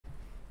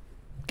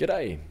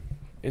G'day!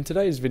 In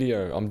today's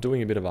video I'm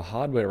doing a bit of a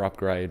hardware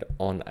upgrade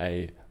on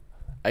a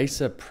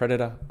Acer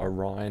Predator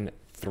Orion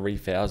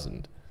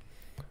 3000.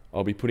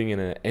 I'll be putting in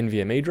an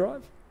NVMe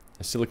drive,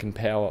 a Silicon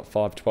Power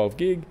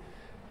 512GB, and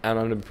I'm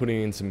going to be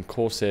putting in some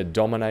Corsair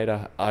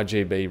Dominator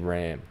RGB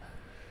RAM.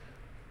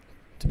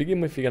 To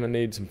begin with, you're going to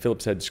need some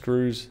Phillips head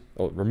screws,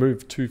 or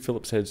remove 2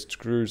 Phillips head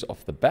screws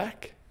off the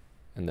back,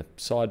 and the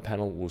side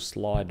panel will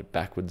slide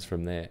backwards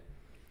from there.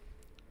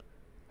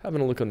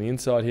 Having a look on the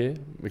inside here,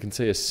 we can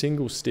see a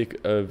single stick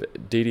of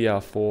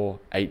DDR4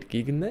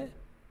 8GB in there,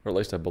 or at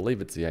least I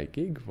believe it's the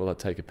 8GB. Will I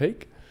take a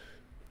peek?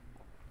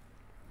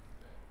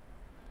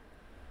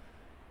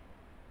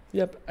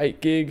 Yep,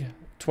 8GB,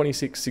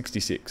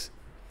 2666.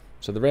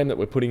 So the RAM that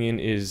we're putting in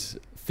is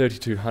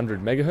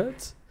 3200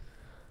 megahertz.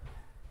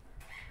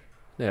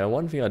 Now,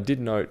 one thing I did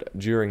note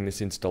during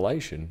this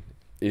installation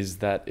is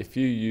that if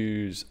you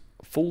use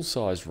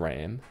full-size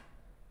RAM,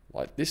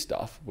 like this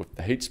stuff with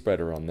the heat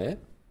spreader on there,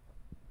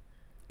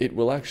 it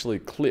will actually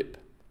clip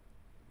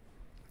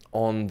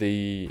on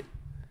the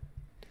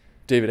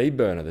DVD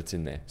burner that's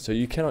in there. So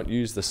you cannot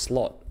use the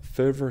slot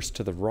furthest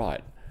to the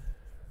right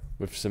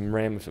with some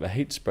RAM with a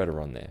heat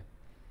spreader on there.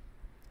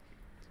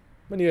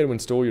 When you go to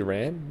install your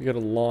RAM, you got to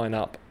line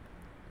up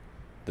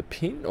the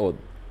pin, or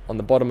on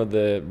the bottom of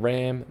the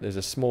RAM there's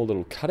a small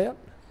little cutout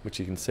which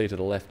you can see to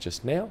the left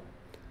just now.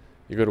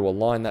 You've got to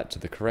align that to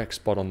the correct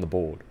spot on the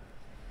board.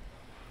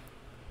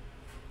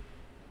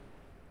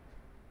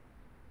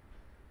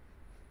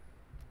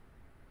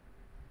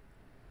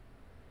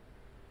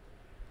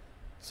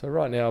 So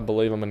right now I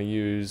believe I'm going to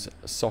use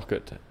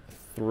socket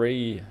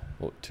 2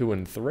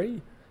 and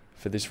 3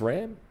 for this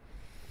RAM,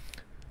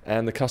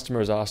 and the customer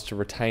has asked to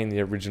retain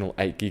the original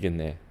 8GB in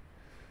there.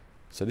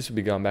 So this will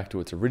be going back to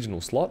its original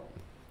slot,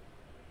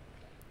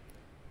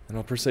 and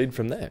I'll proceed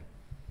from there.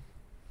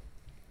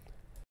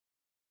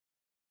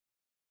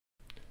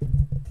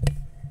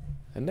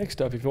 And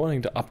next up, if you're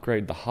wanting to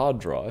upgrade the hard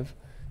drive,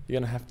 you're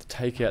going to have to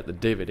take out the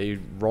DVD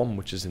ROM,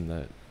 which is in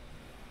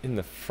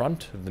the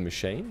front of the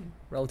machine,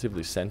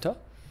 relatively center.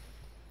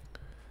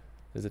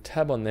 There's a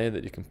tab on there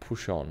that you can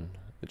push on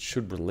that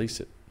should release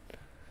it.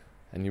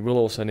 And you will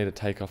also need to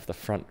take off the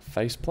front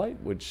faceplate,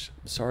 which,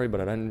 sorry, but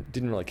I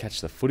didn't really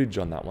catch the footage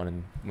on that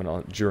one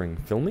during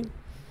filming.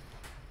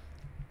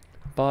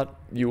 But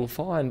you will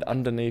find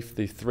underneath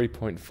the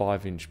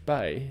 3.5-inch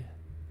bay,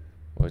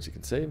 well, as you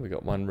can see, we've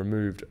got one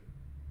removed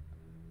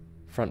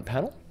front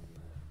panel.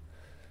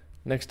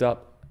 Next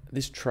up,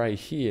 this tray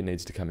here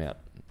needs to come out,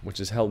 which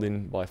is held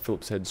in by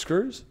Phillips head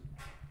screws.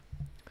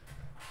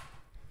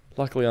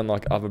 Luckily,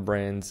 unlike other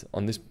brands,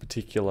 on this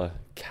particular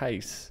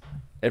case,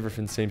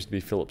 everything seems to be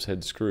Phillips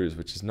head screws,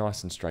 which is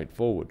nice and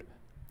straightforward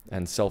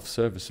and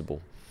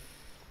self-serviceable,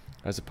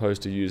 as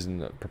opposed to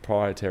using a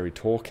proprietary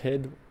torque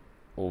head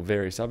or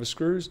various other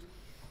screws.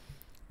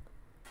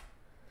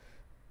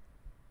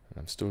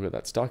 And I've still got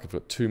that stuck. I've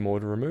got 2 more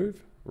to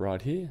remove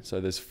right here, so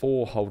there's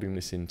 4 holding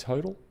this in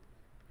total.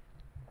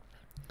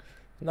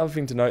 Another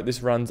thing to note,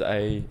 this runs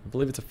I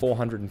believe it's a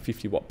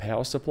 450 watt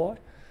power supply,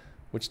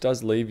 which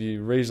does leave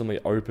you reasonably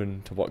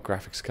open to what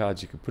graphics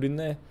cards you could put in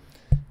there.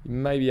 You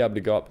may be able to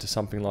go up to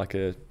something like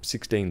a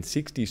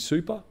 1660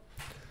 Super.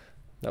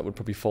 That would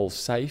probably fall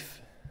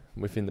safe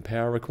within the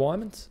power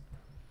requirements.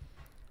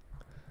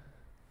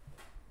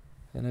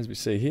 And as we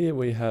see here,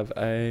 we have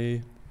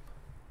I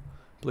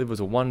believe it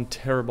was a 1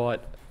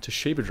 terabyte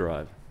Toshiba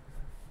drive.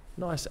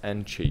 Nice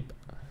and cheap.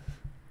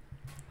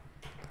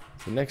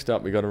 So next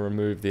up, we got to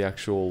remove the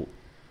actual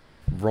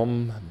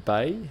Rom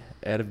Bay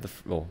out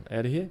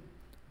of here,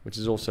 which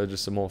is also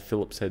just some more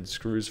Phillips head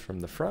screws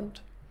from the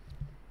front.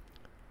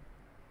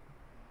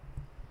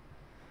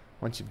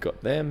 Once you've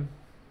got them,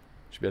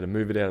 you should be able to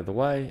move it out of the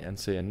way and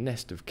see a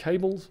nest of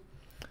cables.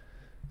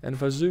 And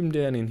if I zoom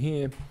down in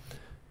here,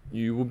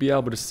 you will be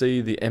able to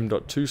see the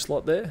M.2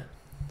 slot there,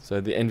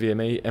 so the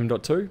NVMe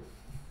M.2.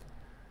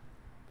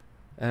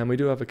 And we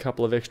do have a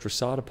couple of extra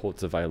SATA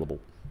ports available.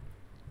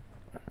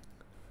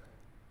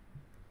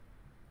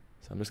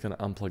 So I'm just going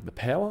to unplug the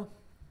power.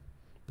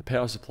 The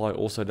power supply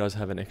also does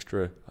have an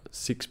extra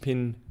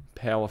 6-pin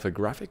power for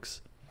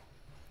graphics.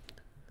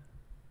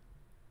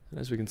 And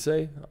as we can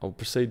see, I'll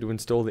proceed to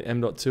install the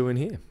M.2 in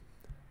here.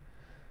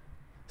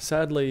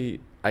 Sadly,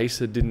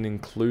 Acer didn't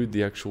include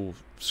the actual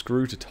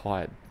screw to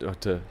tie it, or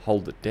to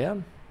hold it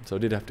down, so I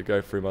did have to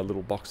go through my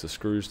little box of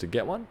screws to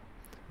get one.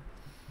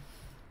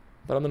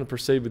 But I'm going to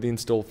proceed with the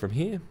install from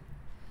here,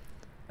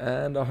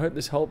 and I hope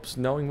this helps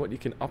knowing what you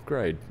can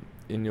upgrade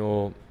in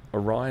your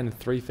Orion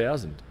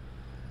 3000.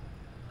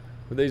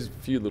 With these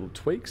few little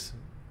tweaks,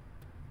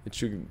 it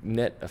should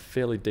net a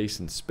fairly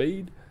decent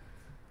speed.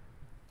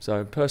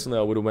 So personally,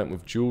 I would have went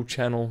with dual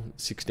channel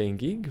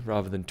 16GB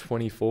rather than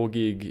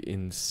 24GB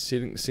in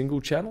single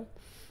channel.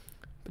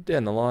 But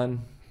down the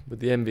line,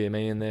 with the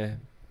NVMe in there,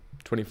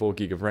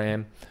 24GB of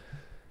RAM,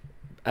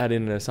 add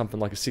in something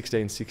like a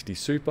 1660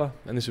 Super,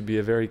 and this would be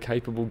a very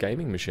capable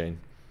gaming machine.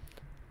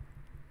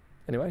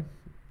 Anyway,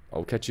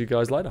 I'll catch you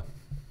guys later.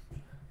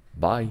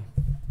 Bye.